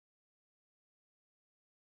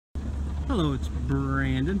Hello, it's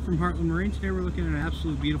Brandon from Heartland Marine. Today we're looking at an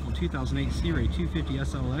absolutely beautiful 2008 Sea Ray 250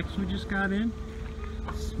 SLX we just got in.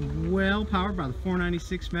 It's well powered by the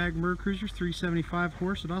 496 MAG Mercruiser, 375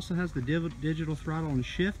 horse. It also has the digital throttle and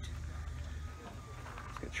shift.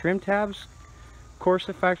 It's got trim tabs,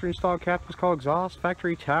 Corsa factory installed captain's call exhaust,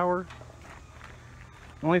 factory tower.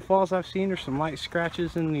 The only flaws I've seen are some light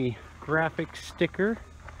scratches in the graphic sticker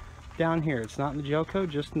down here. It's not in the gel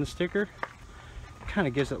coat, just in the sticker. Kind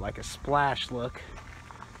of gives it like a splash look.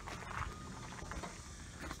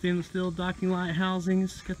 Stainless steel docking light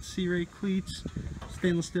housings, got the Sea Ray cleats,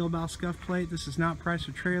 stainless steel bow scuff plate. This is not priced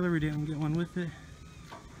for trailer, we didn't get one with it.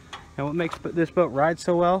 And what makes this boat ride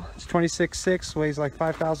so well, it's 26.6, weighs like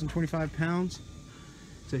 5,025 pounds.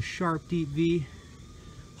 It's a sharp deep V,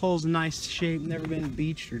 hull's in nice shape, never been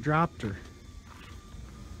beached or dropped or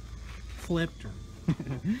flipped or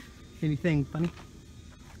anything funny.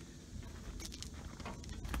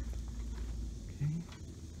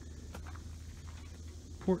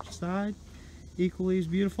 Port side, equally as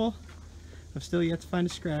beautiful. I've still yet to find a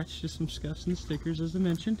scratch, just some scuffs and stickers as I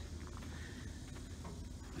mentioned.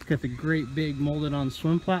 It's got the great big molded on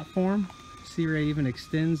swim platform. Sea Ray even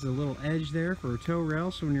extends a little edge there for a tow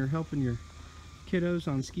rail, so when you're helping your kiddos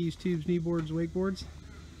on skis, tubes, kneeboards, wakeboards,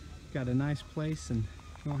 got a nice place and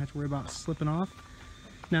you don't have to worry about slipping off.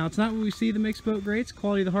 Now, it's not what we see that makes boat great, it's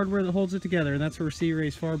quality of the hardware that holds it together, and that's where Sea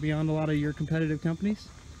Ray's far beyond a lot of your competitive companies.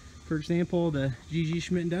 For example, the GG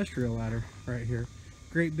Schmidt industrial ladder right here.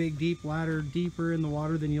 Great big deep ladder, deeper in the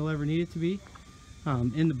water than you'll ever need it to be.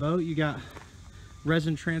 In the boat you got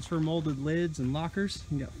resin transfer molded lids and lockers.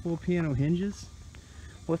 You got full piano hinges.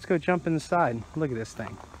 Let's go jump inside. Look at this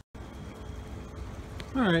thing.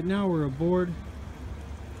 Alright, now we're aboard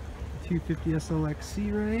the 250 SLX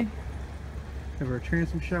Sea Ray. Have our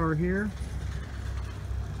transom shower here.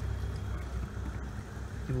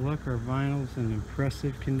 Good luck, our vinyl's in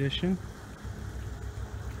impressive condition.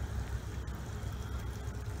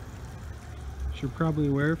 As you're probably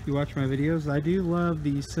aware if you watch my videos, I do love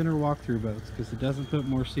these center walkthrough boats because it doesn't put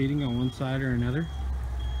more seating on one side or another.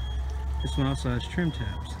 This one also has trim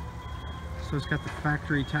tabs. So it's got the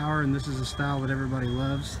factory tower, and this is a style that everybody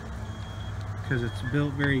loves because it's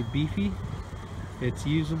built very beefy. It's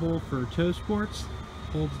usable for tow sports,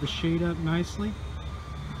 holds the shade up nicely.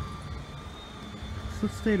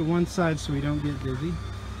 Let's stay to one side so we don't get dizzy.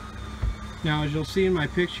 Now, as you'll see in my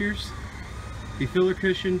pictures, the filler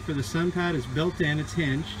cushion for the sun pad is built in, it's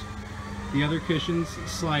hinged. The other cushions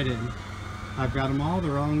slide in. I've got them all,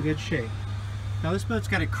 they're all in good shape. Now this boat's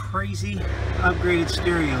got a crazy upgraded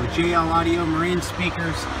stereo, JL audio, marine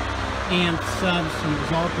speakers, amp, subs, and it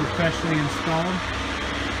was all professionally installed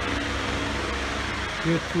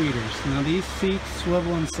with tweeters. Now these seats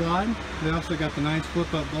swivel and slide. They also got the nice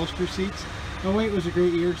flip up bolster seats. 08 was a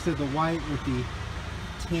great year because of the white with the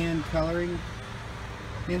tan coloring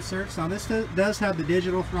inserts. Now this does have the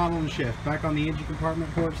digital throttle and shift. Back on the engine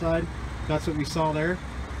compartment port side, that's what we saw there.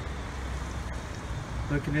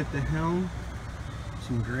 Looking at the helm,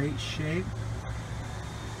 it's in great shape.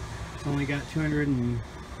 It's only got 200 and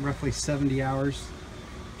roughly 70 hours.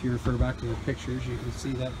 If you refer back to the pictures, you can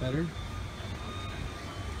see that better.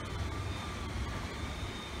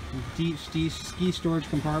 Deep ski storage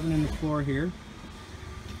compartment in the floor here.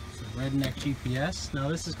 It's a redneck GPS. Now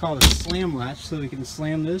this is called a slam latch, so we can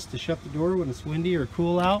slam this to shut the door when it's windy or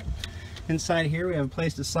cool out. Inside here we have a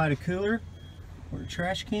place to slide a cooler or a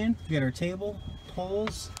trash can. We got our table,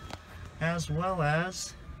 poles, as well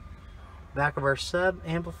as back of our sub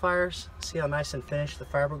amplifiers. See how nice and finished the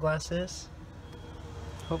fiberglass is?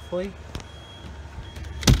 Hopefully.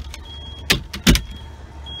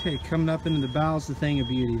 Okay, coming up into the bow's the thing of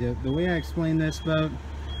beauty. The way I explain this boat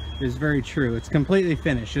is very true. It's completely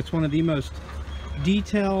finished. It's one of the most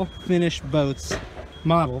detail finished boats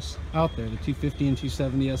models out there, the 250 and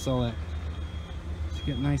 270 SLX. So you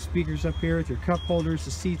get nice speakers up here with your cup holders,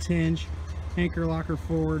 the seats hinge, anchor locker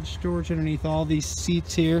forward, storage underneath all these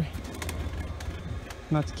seats here.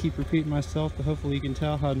 Not to keep repeating myself, but hopefully you can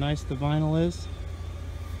tell how nice the vinyl is.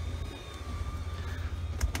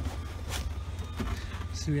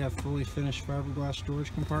 So we have fully finished fiberglass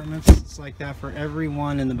storage compartments. It's like that for every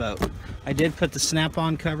one in the boat. I did put the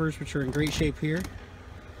snap-on covers, which are in great shape here.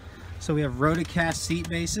 So we have Rotocast seat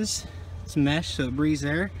bases. It's mesh, so it breathes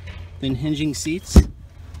air. Then hinging seats.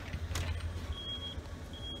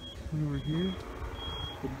 Over here,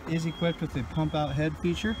 it is equipped with a pump-out head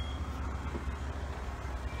feature.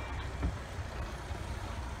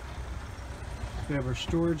 We have our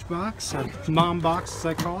storage box, our mom box as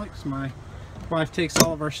I call it, because my wife takes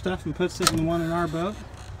all of our stuff and puts it in one in our boat.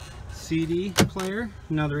 CD player.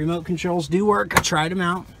 Now the remote controls do work. I tried them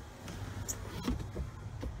out.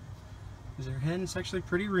 head, and it's actually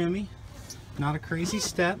pretty roomy. Not a crazy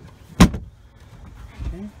step.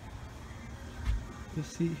 Okay. This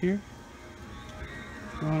seat here.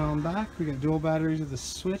 Going on back, we got dual batteries with a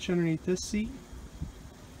switch underneath this seat.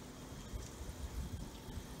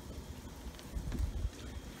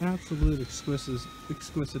 Absolute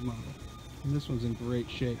exquisite model. And this one's in great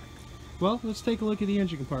shape. Well, let's take a look at the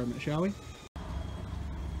engine compartment, shall we?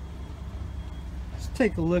 Let's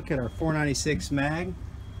take a look at our 496 mag.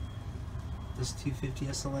 This 250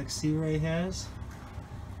 SLX Sea Ray has.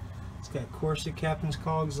 It's got Corsa Captain's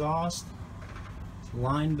Call exhaust. It's a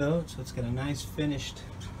line boat, so it's got a nice finished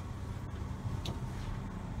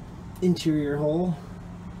interior hole.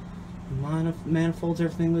 Line of manifolds,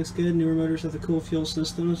 everything looks good. Newer motors have the cool fuel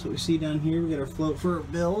system. That's what we see down here. We got our float for our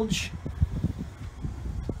bilge.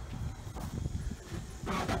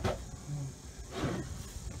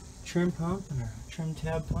 Trim pump and our trim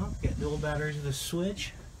tab pump. Got dual batteries with a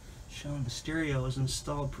switch. Showing the stereo is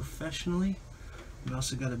installed professionally. We've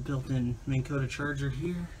also got a built-in Minn Kota charger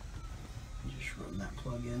here. Just run that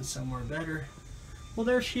plug in somewhere better. Well,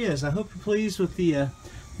 there she is. I hope you're pleased with the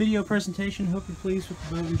video presentation. Hope you're pleased with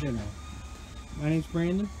the boat in general. My name's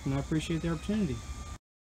Brandon, and I appreciate the opportunity.